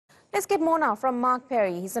Let's get more now from Mark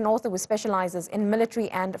Perry. He's an author who specializes in military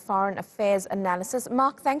and foreign affairs analysis.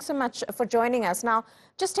 Mark, thanks so much for joining us. Now,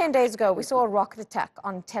 just 10 days ago, we saw a rocket attack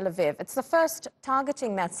on Tel Aviv. It's the first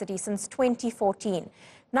targeting that city since 2014.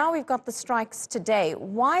 Now we've got the strikes today.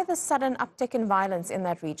 Why the sudden uptick in violence in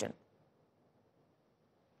that region?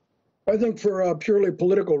 I think for purely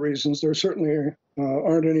political reasons. There certainly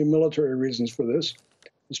aren't any military reasons for this.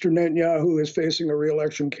 Mr. Netanyahu is facing a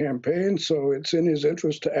re-election campaign, so it's in his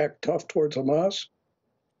interest to act tough towards Hamas.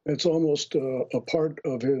 It's almost a part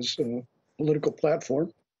of his political platform.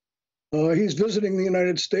 He's visiting the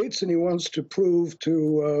United States, and he wants to prove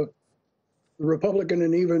to the Republican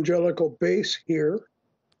and evangelical base here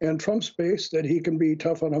and Trump's base that he can be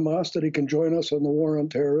tough on Hamas, that he can join us on the war on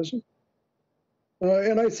terrorism.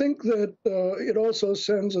 And I think that it also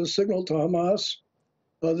sends a signal to Hamas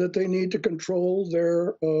that they need to control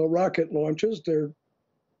their rocket launches. There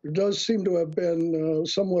does seem to have been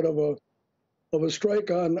somewhat of a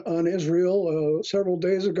strike on Israel several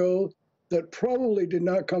days ago that probably did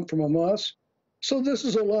not come from Hamas. So this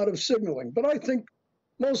is a lot of signaling. But I think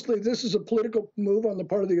mostly this is a political move on the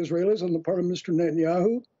part of the Israelis, on the part of Mr.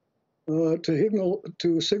 Netanyahu,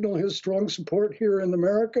 to signal his strong support here in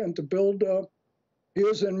America and to build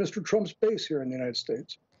his and Mr. Trump's base here in the United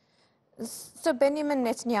States. So Benjamin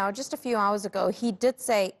Netanyahu, just a few hours ago, he did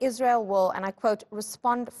say Israel will, and I quote,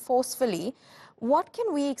 respond forcefully. What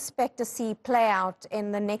can we expect to see play out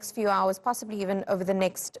in the next few hours, possibly even over the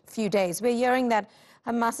next few days? We're hearing that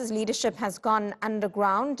Hamas's leadership has gone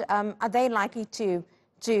underground. Are they likely to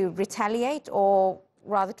retaliate or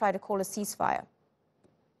rather try to call a ceasefire?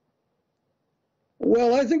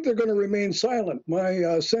 Well, I think they're going to remain silent.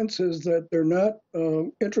 My sense is that they're not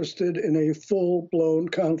interested in a full-blown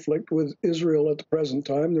conflict with Israel at the present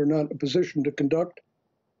time. They're not in a position to conduct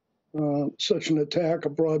such an attack,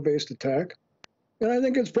 a broad-based attack. And I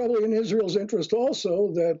think it's probably in Israel's interest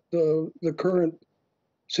also that the current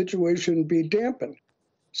situation be dampened.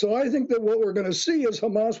 So I think that what we're going to see is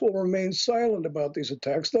Hamas will remain silent about these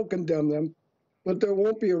attacks. They'll condemn them, but there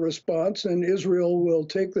won't be a response, and Israel will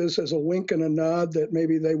take this as a wink and a nod that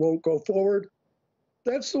maybe they won't go forward.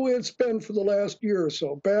 That's the way it's been for the last year or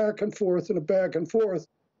so, back and forth and back and forth,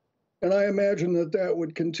 and I imagine that that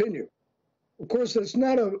would continue. Of course, it's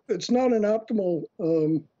not an optimal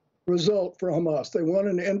result for Hamas. They want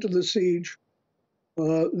an end to the siege.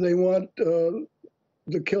 They want the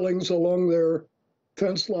killings along their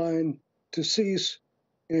fence line to cease.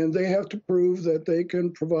 And they have to prove that they can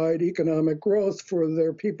provide economic growth for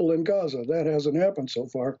their people in Gaza. That hasn't happened so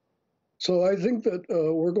far. So I think that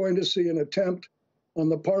we're going to see an attempt on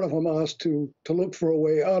the part of Hamas to look for a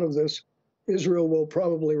way out of this. Israel will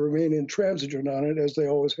probably remain intransigent on it, as they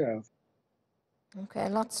always have. Okay,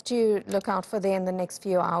 lots to look out for there in the next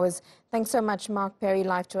few hours. Thanks so much, Mark Perry,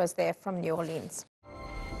 live to us there from New Orleans.